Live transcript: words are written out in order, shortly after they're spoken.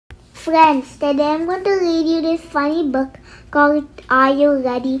Friends, today I'm going to read you this funny book called Are You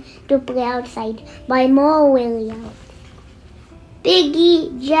Ready to Play Outside by Mo Williams.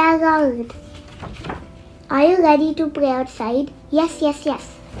 Piggie, Gerald. Are you ready to play outside? Yes, yes, yes.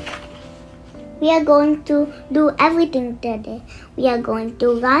 We are going to do everything today. We are going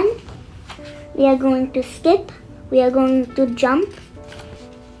to run. We are going to skip. We are going to jump.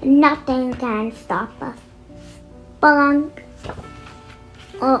 Nothing can stop us. Plunk.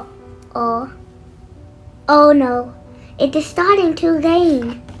 Oh no, it is starting to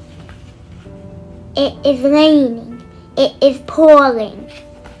rain. It is raining. It is pouring.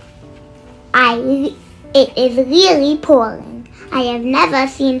 It is really pouring. I have never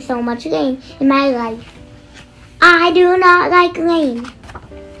seen so much rain in my life. I do not like rain.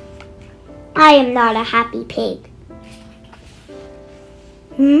 I am not a happy pig.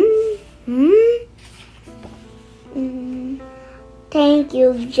 Thank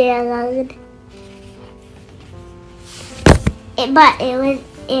you, Gerald. But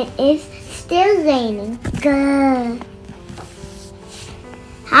it is still raining. Good.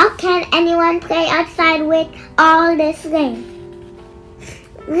 How can anyone play outside with all this rain?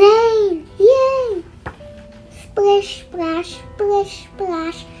 Rain! Yay! Splish, splash, splish,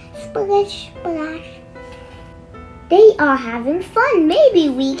 splash, splish, splash. They are having fun. Maybe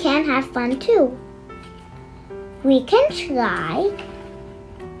we can have fun too. We can try.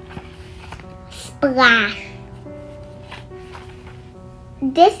 Splash.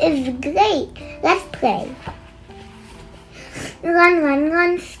 This is great. Let's play. Run, run,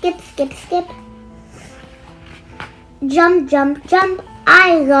 run. Skip, skip, skip. Jump, jump, jump.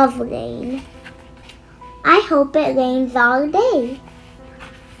 I love rain. I hope it rains all day.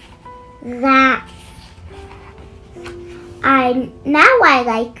 Now I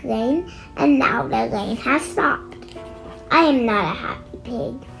like rain, and now the rain has stopped. I am not a happy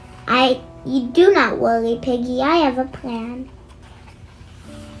pig. You do not worry, Piggie. I have a plan.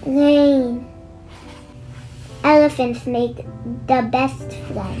 Rain. Elephants make the best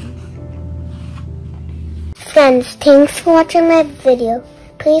friends. Friends, thanks for watching my video.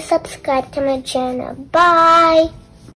 Please subscribe to my channel. Bye!